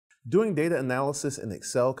Doing data analysis in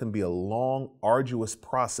Excel can be a long, arduous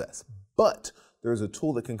process, but there's a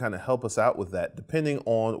tool that can kind of help us out with that depending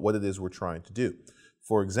on what it is we're trying to do.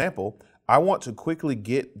 For example, I want to quickly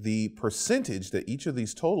get the percentage that each of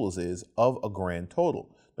these totals is of a grand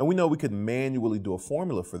total. Now we know we could manually do a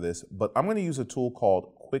formula for this, but I'm going to use a tool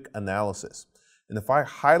called Quick Analysis. And if I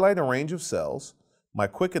highlight a range of cells, my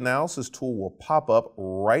Quick Analysis tool will pop up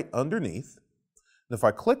right underneath. And if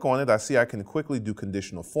I click on it, I see I can quickly do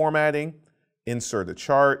conditional formatting, insert a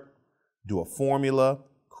chart, do a formula,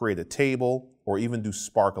 create a table, or even do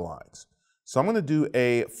spark lines. So I'm going to do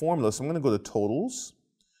a formula. So I'm going to go to Totals.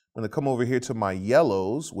 I'm going to come over here to my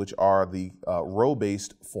yellows, which are the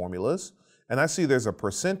row-based formulas. And I see there's a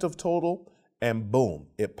percent of total, and boom,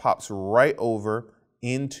 it pops right over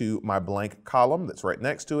into my blank column that's right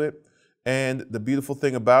next to it. And the beautiful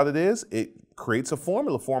thing about it is it creates a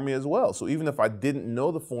formula for me as well. So even if I didn't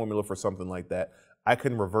know the formula for something like that, I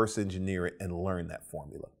can reverse engineer it and learn that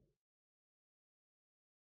formula.